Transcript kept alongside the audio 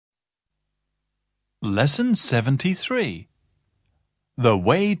Lesson 73. The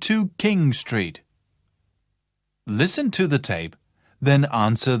Way to King Street. Listen to the tape, then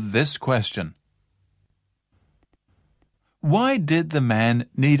answer this question. Why did the man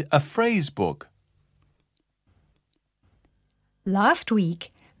need a phrase book? Last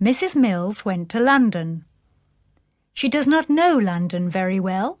week, Mrs. Mills went to London. She does not know London very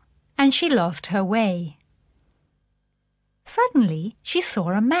well, and she lost her way. Suddenly, she saw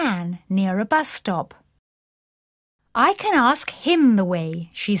a man near a bus stop. "I can ask him the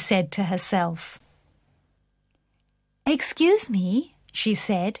way," she said to herself. "Excuse me," she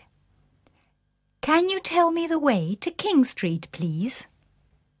said. "Can you tell me the way to King Street, please?"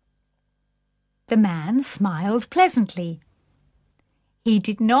 The man smiled pleasantly. He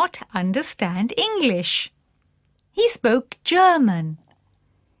did not understand English. He spoke German.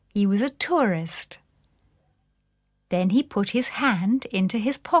 He was a tourist. Then he put his hand into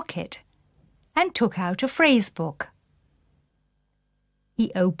his pocket and took out a phrase book.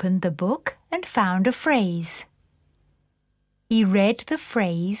 He opened the book and found a phrase. He read the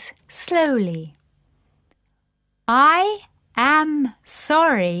phrase slowly. "I am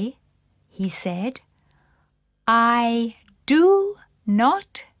sorry," he said. "I do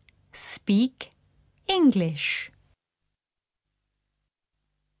not speak English."